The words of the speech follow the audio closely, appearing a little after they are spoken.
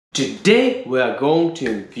Today we are going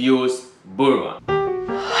to infuse bourbon.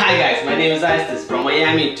 Hi guys, my name is Istis from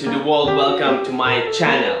Miami to the world. Welcome to my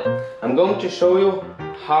channel. I'm going to show you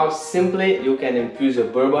how simply you can infuse a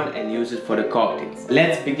bourbon and use it for the cocktails.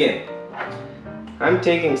 Let's begin. I'm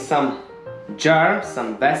taking some jar,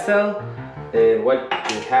 some vessel. What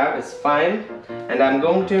we have is fine. And I'm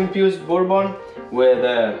going to infuse bourbon with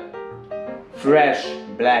fresh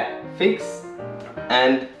black figs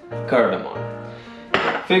and cardamom.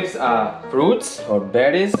 Figs are fruits or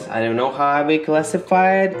berries, I don't know how we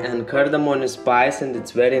classify it, and cardamom is spice and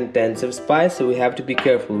it's very intensive spice, so we have to be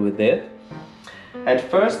careful with it. At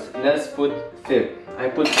first, let's put fig. I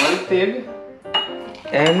put one fig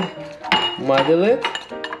and muddle it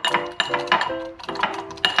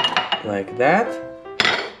like that.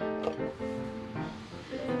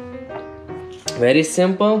 Very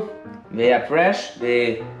simple, they are fresh,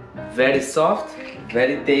 they very soft,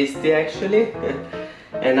 very tasty actually.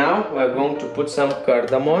 And now we're going to put some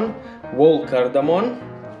cardamom, whole cardamom.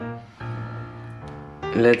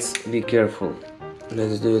 Let's be careful.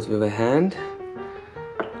 Let's do it with a hand.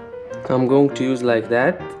 I'm going to use like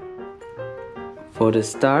that for the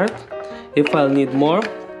start. If I'll need more,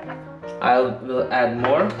 I will add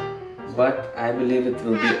more, but I believe it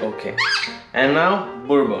will be okay. And now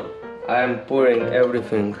bourbon. I'm pouring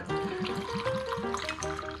everything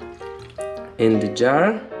in the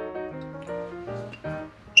jar.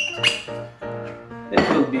 It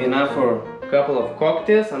will be enough for a couple of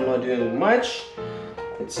cocktails. I'm not doing much.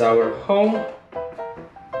 It's our home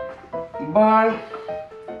bar.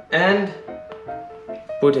 And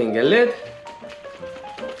putting a lid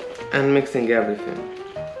and mixing everything.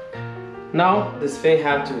 Now this thing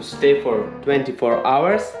has to stay for 24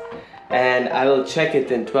 hours and I will check it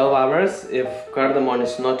in 12 hours if cardamom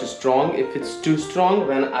is not too strong. If it's too strong,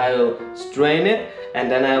 then I will strain it and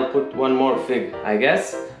then I'll put one more fig, I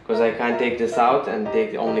guess, because I can't take this out and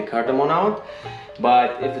take only cardamom out.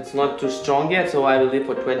 But if it's not too strong yet, so I will leave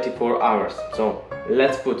for 24 hours. So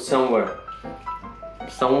let's put somewhere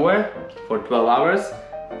for 12 hours.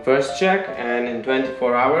 First check, and in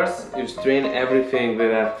 24 hours you strain everything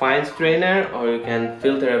with a fine strainer, or you can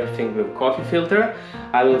filter everything with coffee filter.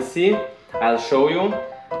 I will see, I'll show you.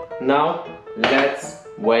 Now let's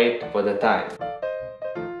wait for the time.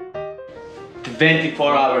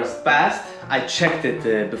 24 hours passed. I checked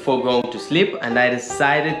it before going to sleep and I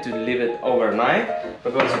decided to leave it overnight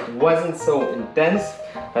because it wasn't so intense,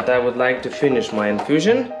 but I would like to finish my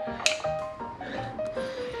infusion.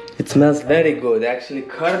 It smells very good. Actually,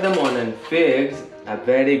 cardamom and figs are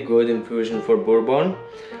very good infusion for bourbon.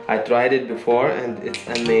 I tried it before and it's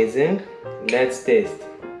amazing. Let's taste.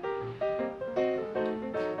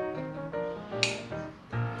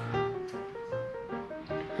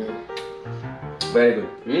 Very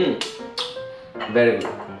good. Very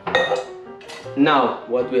good. Now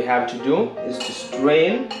what we have to do is to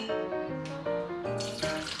strain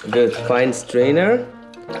with fine strainer.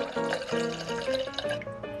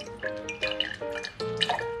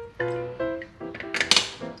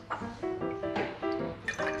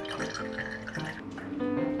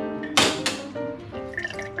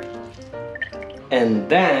 And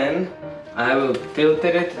then I will filter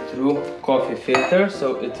it through coffee filter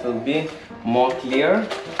so it will be more clear.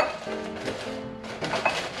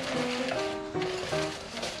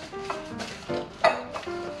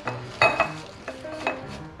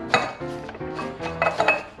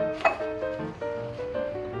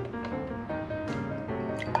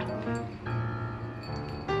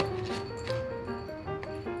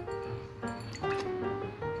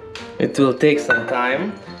 It will take some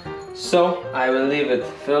time, so I will leave it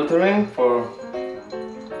filtering for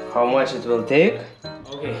how much it will take.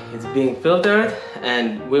 Okay, it's being filtered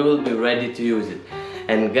and we will be ready to use it.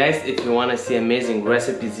 And guys, if you want to see amazing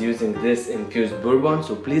recipes using this infused bourbon,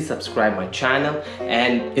 so please subscribe my channel,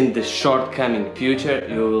 and in the short coming future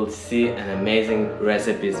you will see an amazing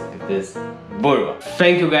recipes with this bourbon.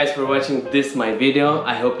 Thank you guys for watching this my video.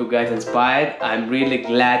 I hope you guys inspired. I'm really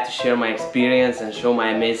glad to share my experience and show my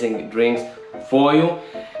amazing drinks for you.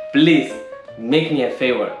 Please make me a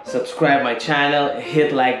favor, subscribe my channel,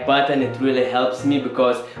 hit like button. It really helps me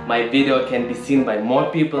because my video can be seen by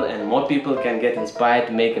more people and more people can get inspired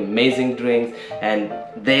to make amazing drinks, and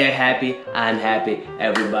they are happy, I'm happy,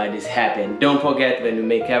 everybody's happy. And don't forget, when you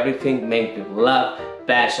make everything, make with love,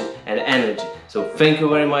 passion and energy. So thank you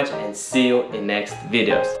very much and see you in next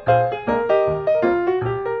videos.